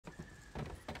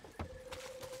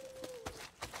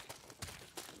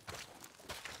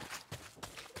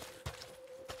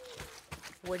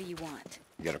What do you want?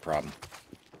 You got a problem?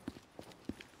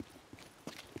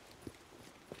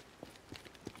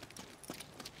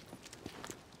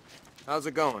 How's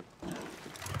it going?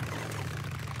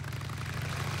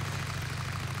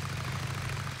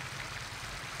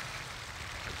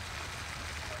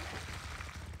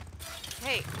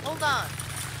 Hey, hold on.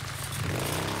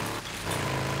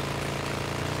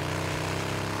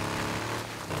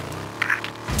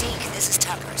 Deke, this is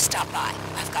Tucker. Stop by.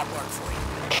 I've got work for you.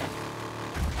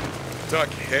 Tuck,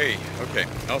 hey. Okay,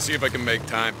 I'll see if I can make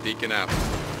time. Deacon out.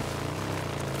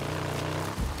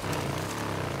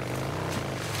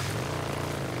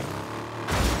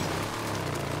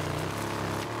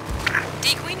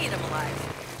 Deke, we need him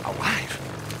alive.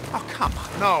 Alive? Oh, come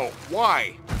on. No.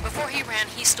 Why? Before he ran,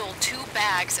 he stole 2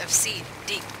 bags of seed.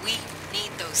 Deke, we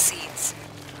need those seeds.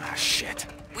 Ah, shit.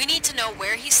 We need to know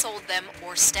where he sold them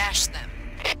or stashed them.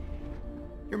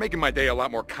 You're making my day a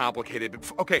lot more complicated.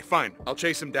 Okay, fine. I'll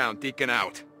chase him down. Deacon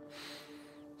out.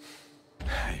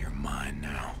 You're mine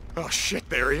now. Oh, shit.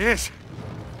 There he is.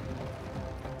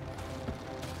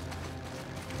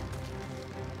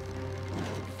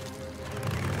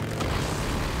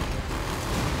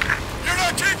 You're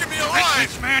not taking me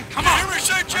alive! Man, come on! Hear me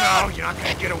say, John? No, you're not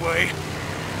gonna get away.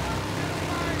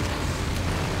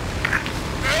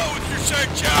 Hell with your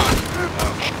St. John!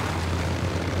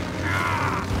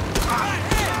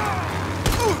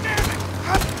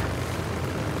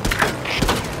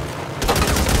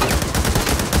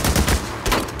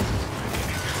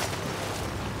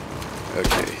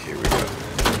 Okay, here we go.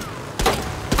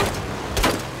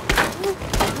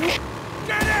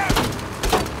 Get him!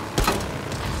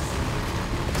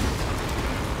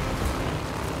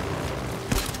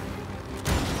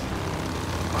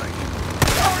 Mike.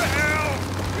 Go to hell!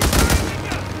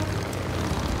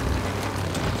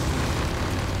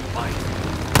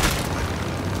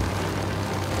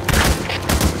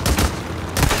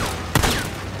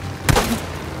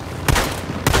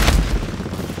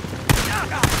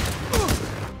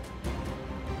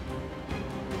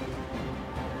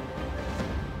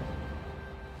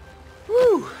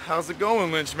 Whew, how's it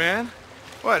going, Lynch, man?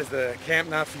 What, is the camp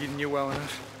not feeding you well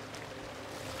enough?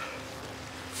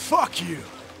 Fuck you!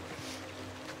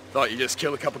 Thought you just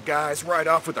killed a couple guys right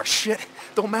off with our shit?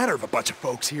 Don't matter if a bunch of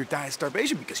folks here die of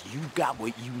starvation because you got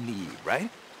what you need, right?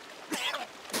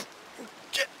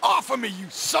 Get off of me, you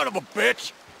son of a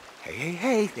bitch!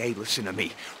 Hey, listen to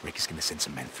me. Rick is gonna send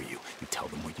some men for you. You tell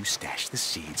them where you stash the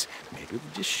seeds. Maybe they'll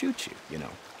just shoot you, you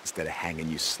know, instead of hanging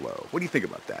you slow. What do you think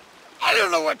about that? I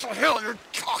don't know what the hell you're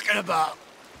talking about!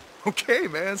 Okay,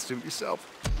 man, suit yourself.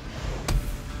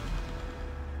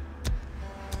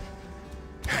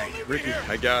 Hey, Ricky,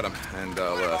 I got him, and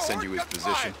I'll send you his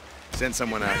position. Send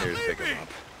someone out here to pick him up.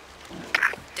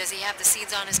 Does he have the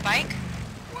seeds on his bike?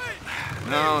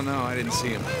 No, I didn't see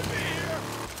him.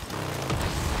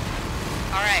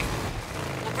 All right.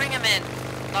 We'll bring him in.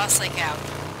 Boss Lake out.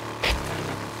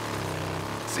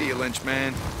 See you, Lynch,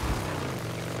 man.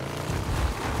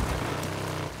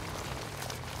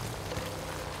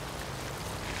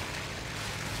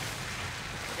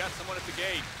 Got someone at the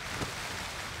gate.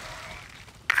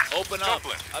 Open up.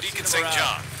 Copeland, I've Deacon seen St. him around.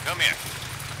 John. Come in.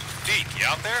 Deke, you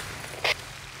out there?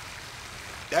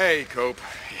 Hey, Cope.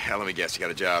 Yeah, let me guess, you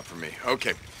got a job for me.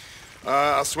 Okay.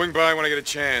 I'll swing by when I get a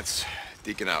chance.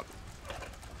 Deacon out.